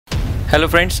Hello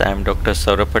friends, I am Dr.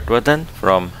 Sourabh Patwardhan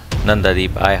from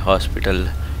Nandadeep Eye Hospital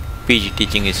PG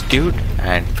Teaching Institute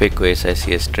and FECO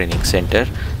SICS Training Center,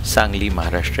 Sangli,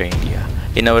 Maharashtra, India.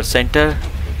 In our center,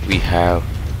 we have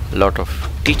a lot of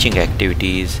teaching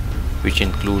activities which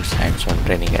includes hands-on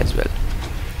training as well.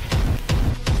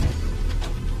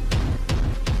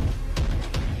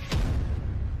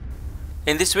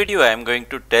 In this video, I am going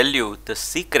to tell you the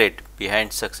secret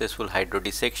behind successful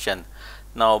hydrodissection.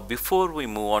 Now, before we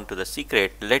move on to the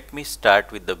secret, let me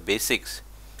start with the basics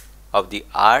of the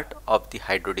art of the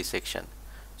hydrodissection.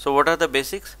 So, what are the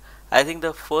basics? I think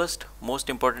the first most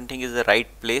important thing is the right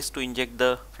place to inject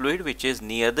the fluid, which is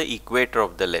near the equator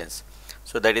of the lens.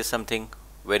 So, that is something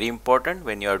very important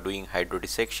when you are doing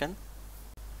hydrodissection.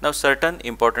 Now, certain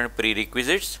important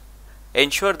prerequisites.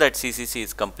 Ensure that CCC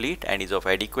is complete and is of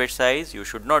adequate size. You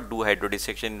should not do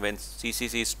hydrodissection when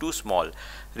CCC is too small.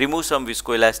 Remove some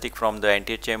viscoelastic from the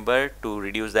antechamber to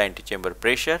reduce the antechamber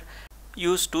pressure.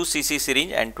 Use 2 cc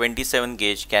syringe and 27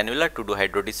 gauge cannula to do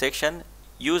hydrodissection.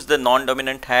 Use the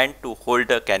non-dominant hand to hold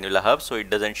the cannula hub so it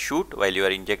doesn't shoot while you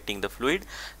are injecting the fluid.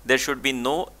 There should be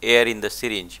no air in the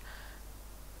syringe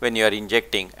when you are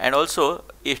injecting, and also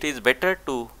it is better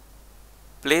to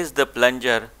place the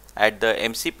plunger at the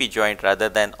MCP joint rather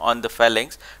than on the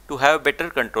phalanx to have better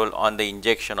control on the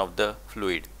injection of the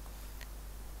fluid.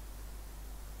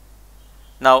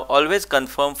 Now, always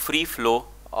confirm free flow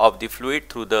of the fluid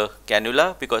through the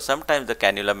cannula, because sometimes the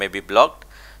cannula may be blocked.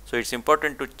 So, it is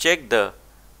important to check the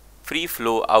free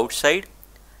flow outside.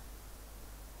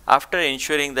 After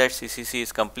ensuring that CCC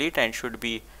is complete and should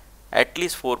be at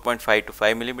least 4.5 to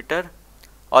 5 millimeter,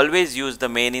 always use the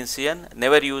main incision,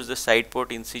 never use the side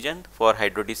port incision for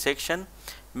hydrodissection.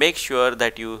 Make sure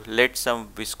that you let some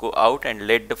visco out and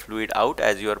let the fluid out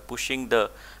as you are pushing the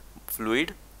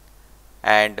fluid,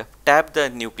 and tap the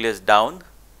nucleus down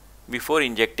before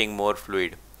injecting more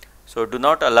fluid. So, do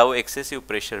not allow excessive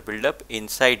pressure buildup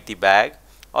inside the bag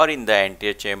or in the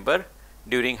anterior chamber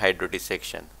during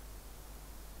hydrodissection.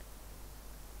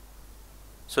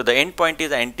 So, the end point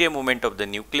is anterior movement of the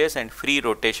nucleus and free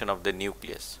rotation of the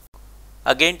nucleus.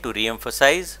 Again, to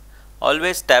re-emphasize,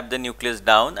 always tap the nucleus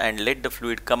down and let the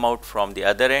fluid come out from the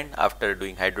other end after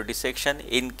doing hydrodissection.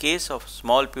 In case of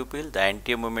small pupil, the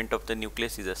anterior movement of the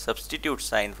nucleus is a substitute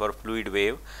sign for fluid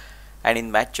wave, and in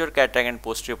mature cataract and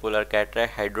posterior polar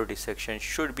cataract, hydrodissection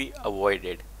should be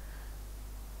avoided.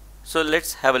 So, let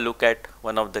us have a look at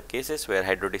one of the cases where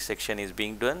hydrodissection is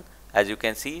being done. As you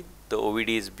can see, the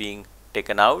OVD is being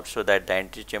taken out so that the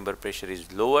anterior chamber pressure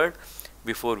is lowered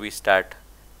before we start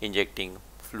injecting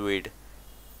fluid.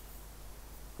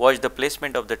 Watch the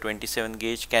placement of the 27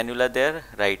 gauge cannula there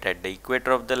right at the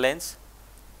equator of the lens,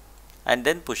 and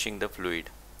then pushing the fluid.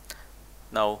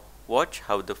 Now watch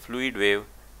how the fluid wave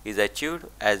is achieved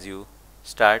as you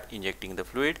start injecting the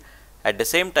fluid. At the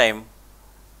same time,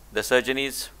 the surgeon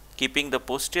is keeping the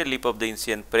posterior lip of the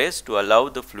incision pressed to allow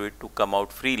the fluid to come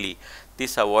out freely.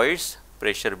 This avoids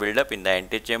pressure buildup in the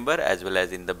antechamber as well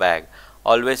as in the bag.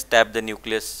 Always tap the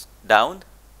nucleus down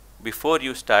before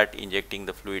you start injecting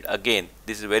the fluid again.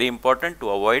 This is very important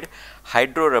to avoid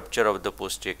hydro rupture of the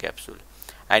posterior capsule.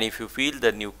 And if you feel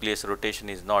the nucleus rotation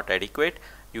is not adequate,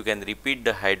 you can repeat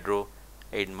the hydro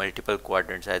in multiple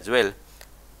quadrants as well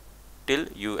till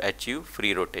you achieve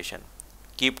free rotation.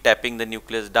 Keep tapping the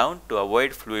nucleus down to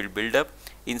avoid fluid buildup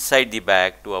inside the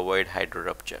bag to avoid hydro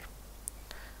rupture.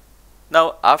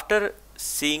 Now, after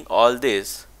seeing all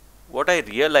this, what I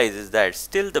realize is that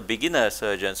still the beginner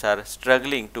surgeons are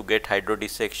struggling to get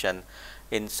hydrodissection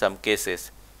in some cases.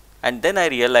 And then I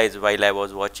realized while I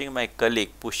was watching my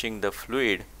colleague pushing the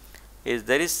fluid, is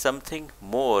there is something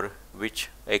more which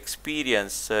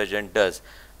experienced surgeon does.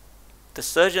 The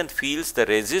surgeon feels the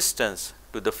resistance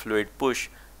to the fluid push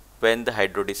when the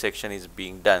hydrodissection is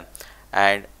being done,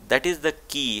 and that is the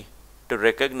key to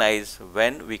recognize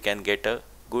when we can get a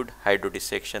good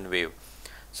hydrodissection wave.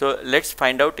 So, let us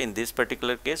find out in this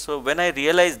particular case. So, when I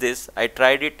realized this, I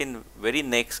tried it in very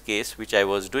next case which I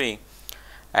was doing,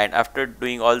 and after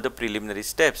doing all the preliminary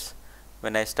steps,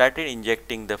 when I started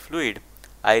injecting the fluid,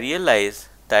 I realized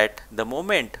that the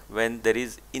moment when there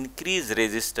is increased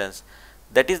resistance,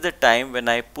 that is the time when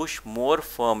I push more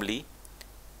firmly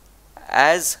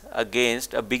as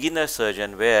against a beginner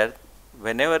surgeon, where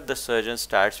whenever the surgeon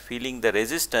starts feeling the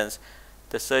resistance,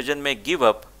 the surgeon may give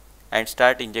up and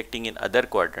start injecting in other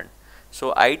quadrant.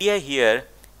 So, idea here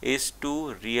is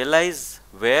to realize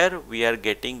where we are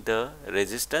getting the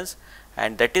resistance,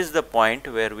 and that is the point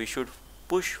where we should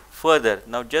push further.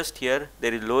 Now, just here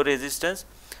there is low resistance.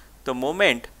 The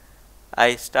moment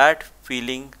I start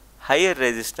feeling higher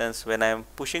resistance when I am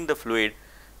pushing the fluid,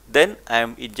 then I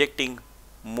am injecting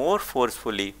more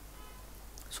forcefully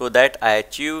so that I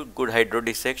achieve good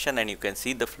hydrodissection and you can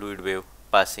see the fluid wave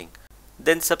passing.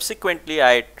 Then subsequently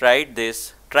I tried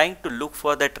this, trying to look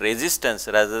for that resistance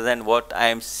rather than what I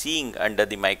am seeing under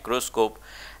the microscope,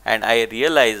 and I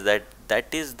realized that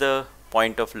that is the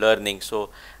point of learning. So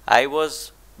I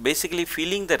was basically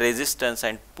feeling the resistance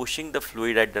and pushing the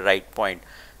fluid at the right point.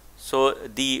 So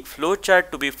the flow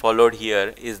chart to be followed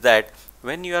here is that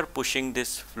when you are pushing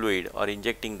this fluid or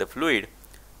injecting the fluid,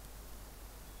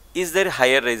 is there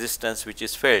higher resistance which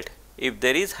is felt? If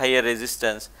there is higher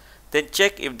resistance, then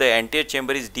check if the anterior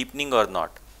chamber is deepening or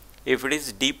not. If it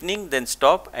is deepening, then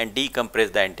stop and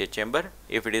decompress the anterior chamber.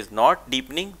 If it is not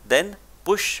deepening, then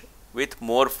push with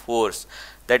more force.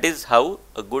 That is how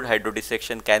a good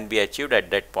hydrodissection can be achieved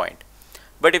at that point.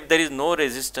 But if there is no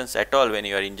resistance at all when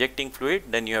you are injecting fluid,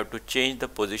 then you have to change the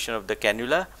position of the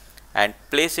cannula and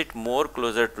place it more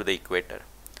closer to the equator.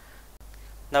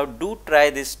 Now do try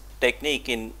this technique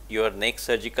in your next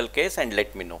surgical case and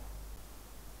let me know.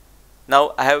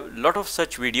 Now I have lot of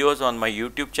such videos on my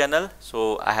YouTube channel.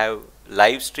 So I have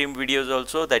live stream videos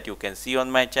also that you can see on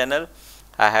my channel.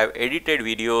 I have edited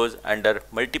videos under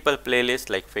multiple playlists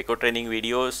like phaco training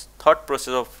videos, thought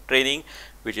process of training,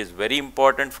 which is very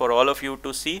important for all of you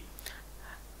to see,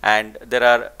 and there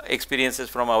are experiences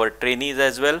from our trainees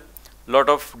as well. Lot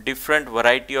of different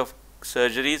variety of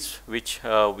surgeries which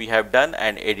we have done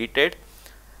and edited,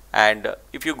 and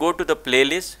if you go to the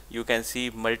playlist, you can see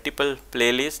multiple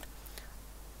playlists.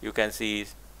 You can see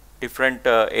different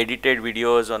edited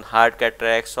videos on hard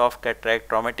cataract, soft cataract,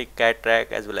 traumatic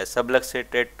cataract, as well as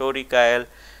subluxated, toricail,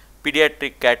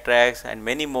 pediatric cataracts, and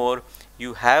many more.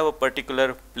 You have a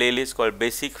particular playlist called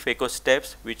Basic Phaco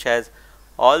Steps, which has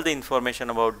all the information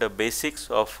about the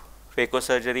basics of phaco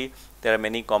surgery. There are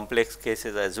many complex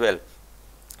cases as well.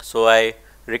 So I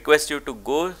request you to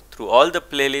go through all the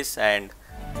playlists and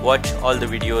watch all the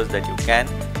videos that you can.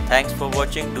 Thanks for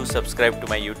watching. Do subscribe to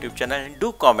my YouTube channel and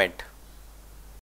do comment.